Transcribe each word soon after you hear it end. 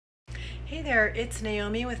Hey there, it's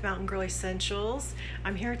Naomi with Mountain Girl Essentials.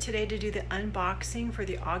 I'm here today to do the unboxing for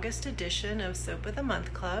the August edition of Soap of the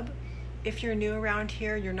Month Club. If you're new around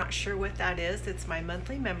here, you're not sure what that is, it's my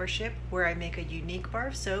monthly membership where I make a unique bar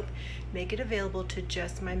of soap, make it available to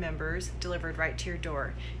just my members, delivered right to your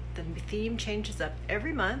door. The theme changes up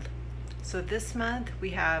every month. So this month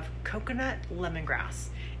we have coconut lemongrass.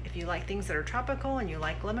 If you like things that are tropical and you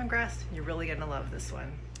like lemongrass, you're really gonna love this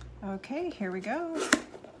one. Okay, here we go.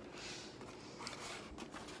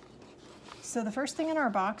 So the first thing in our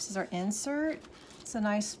box is our insert. It's a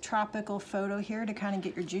nice tropical photo here to kind of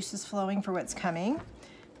get your juices flowing for what's coming.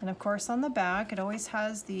 And of course on the back, it always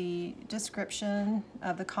has the description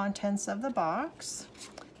of the contents of the box,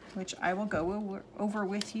 which I will go over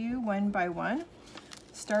with you one by one,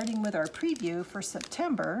 starting with our preview for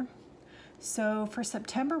September. So for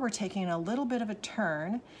September, we're taking a little bit of a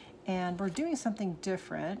turn and we're doing something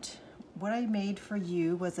different. What I made for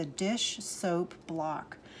you was a dish soap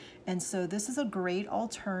block. And so this is a great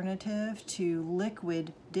alternative to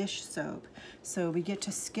liquid dish soap. So we get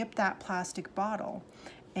to skip that plastic bottle.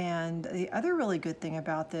 And the other really good thing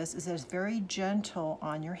about this is that it's very gentle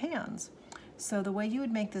on your hands. So the way you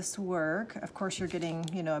would make this work, of course you're getting,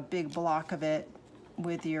 a big block of it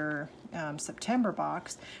with your September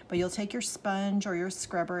box, but you'll take your sponge or your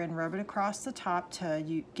scrubber and rub it across the top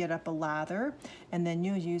to get up a lather, and then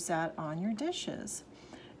you'll use that on your dishes.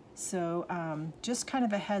 So just kind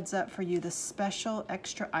of a heads up for you, the special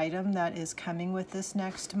extra item that is coming with this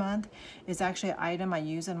next month is actually an item I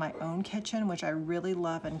use in my own kitchen, which I really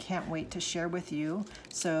love and can't wait to share with you.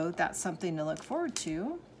 So that's something to look forward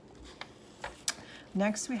to.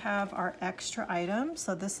 Next we have our extra item.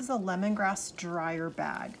 So this is a lemongrass dryer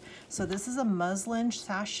bag. So this is a muslin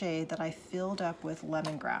sachet that I filled up with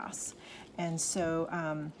lemongrass. And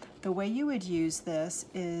so the way you would use this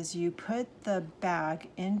is you put the bag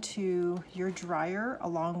into your dryer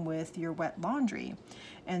along with your wet laundry.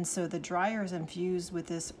 And so the dryer is infused with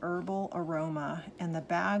this herbal aroma, and the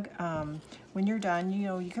bag, when you're done,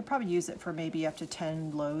 you could probably use it for maybe up to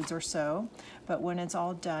 10 loads or so, but when it's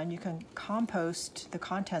all done, you can compost the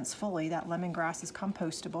contents fully. That lemongrass is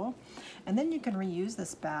compostable, and then you can reuse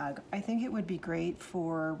this bag. I think it would be great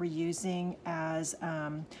for reusing as,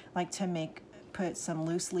 like to put some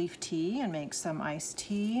loose leaf tea and make some iced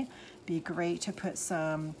tea. Be great to put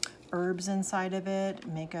some herbs inside of it,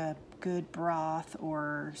 make a good broth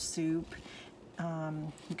or soup.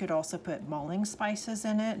 You could also put mulling spices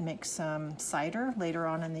in it and make some cider later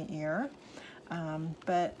on in the year.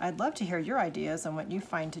 But I'd love to hear your ideas on what you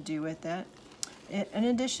find to do with it. In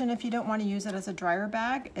addition, if you don't want to use it as a dryer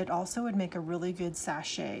bag, it also would make a really good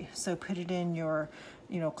sachet. So put it in your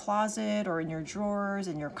closet or in your drawers,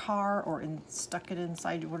 in your car, or stuck it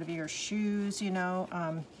inside one of your shoes.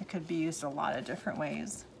 It could be used a lot of different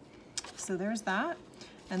ways. So there's that.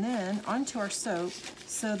 And then onto our soap.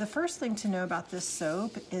 So the first thing to know about this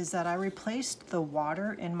soap is that I replaced the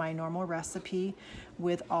water in my normal recipe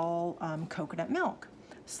with all coconut milk.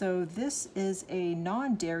 So this is a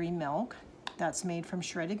non-dairy milk that's made from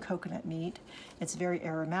shredded coconut meat. It's very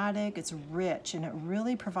aromatic, it's rich, and it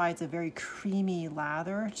really provides a very creamy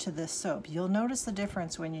lather to this soap. You'll notice the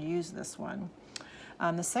difference when you use this one.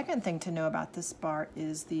 The second thing to know about this bar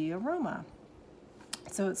is the aroma.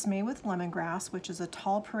 So it's made with lemongrass, which is a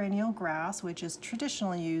tall perennial grass, which is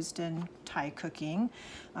traditionally used in Thai cooking.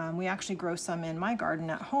 We actually grow some in my garden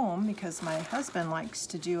at home because my husband likes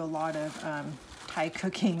to do a lot of Thai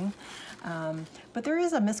cooking. But there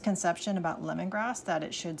is a misconception about lemongrass that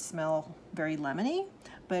it should smell very lemony,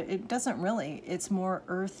 but it doesn't really. It's more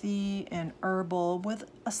earthy and herbal with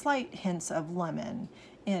a slight hints of lemon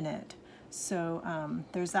in it. So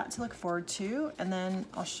there's that to look forward to, and then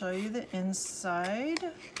I'll show you the inside.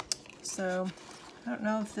 So I don't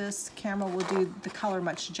know if this camera will do the color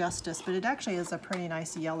much justice, but it actually is a pretty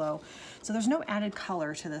nice yellow. So there's no added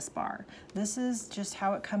color to this bar. This is just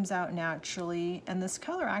how it comes out naturally, and this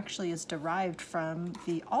color actually is derived from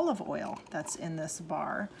the olive oil that's in this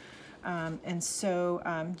bar. And so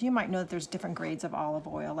you might know that there's different grades of olive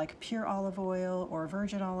oil, like pure olive oil or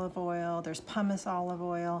virgin olive oil. There's pumice olive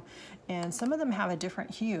oil, and some of them have a different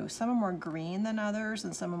hue. Some are more green than others,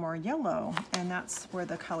 and some are more yellow, and that's where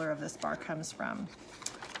the color of this bar comes from.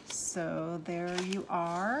 So there you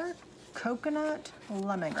are, coconut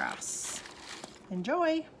lemongrass.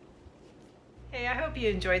 Enjoy! Hey, I hope you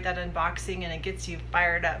enjoyed that unboxing and it gets you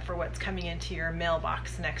fired up for what's coming into your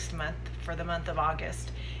mailbox next month for the month of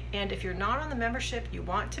August. And if you're not on the membership you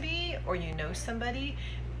want to be, or you know somebody,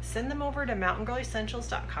 send them over to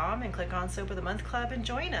mountaingirlessentials.com and click on Soap of the Month Club and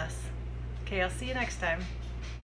join us. Okay, I'll see you next time.